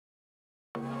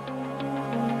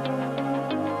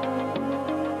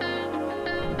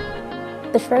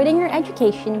The Schrödinger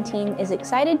education team is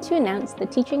excited to announce the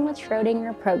Teaching with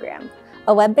Schrödinger program,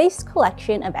 a web-based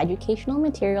collection of educational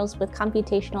materials with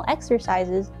computational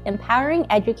exercises empowering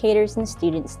educators and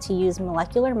students to use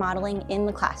molecular modeling in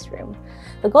the classroom.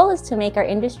 The goal is to make our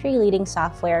industry-leading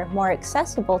software more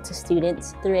accessible to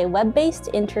students through a web-based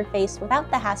interface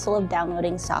without the hassle of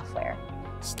downloading software.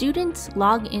 Students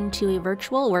log into a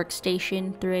virtual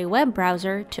workstation through a web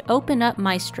browser to open up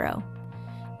Maestro.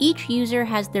 Each user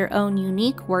has their own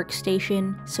unique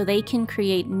workstation, so they can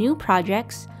create new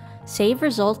projects, save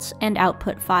results and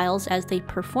output files as they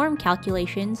perform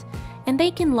calculations, and they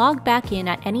can log back in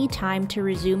at any time to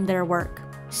resume their work.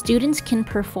 Students can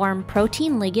perform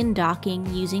protein ligand docking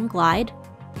using Glide,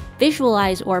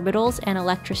 visualize orbitals and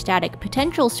electrostatic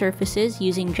potential surfaces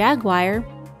using Jaguar,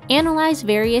 analyze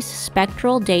various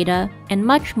spectral data, and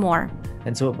much more.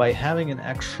 And so by having an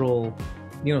actual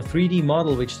 3D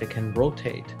model which they can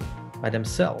rotate by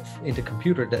themselves in the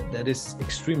computer, that is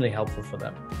extremely helpful for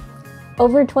them.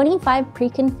 Over 25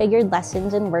 pre-configured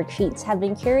lessons and worksheets have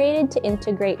been curated to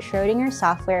integrate Schrödinger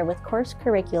software with course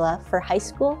curricula for high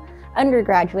school,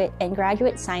 undergraduate, and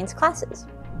graduate science classes.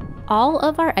 All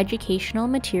of our educational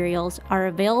materials are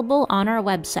available on our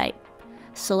website.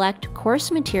 Select Course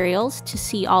Materials to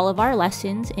see all of our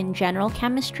lessons in general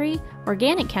chemistry,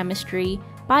 organic chemistry,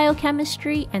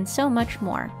 biochemistry, and so much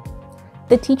more.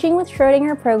 The Teaching with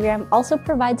Schrödinger program also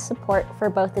provides support for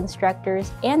both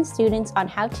instructors and students on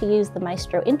how to use the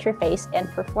Maestro interface and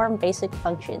perform basic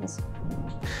functions.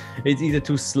 It's either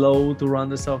too slow to run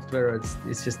the software, or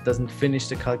it just doesn't finish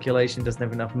the calculation, doesn't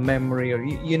have enough memory, or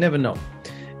you never know.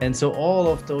 And so all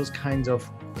of those kinds of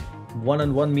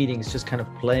one-on-one meetings, just kind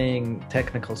of playing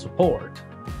technical support,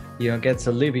 gets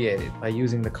alleviated by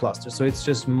using the cluster. So it's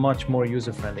just much more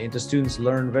user-friendly, and the students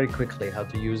learn very quickly how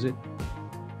to use it.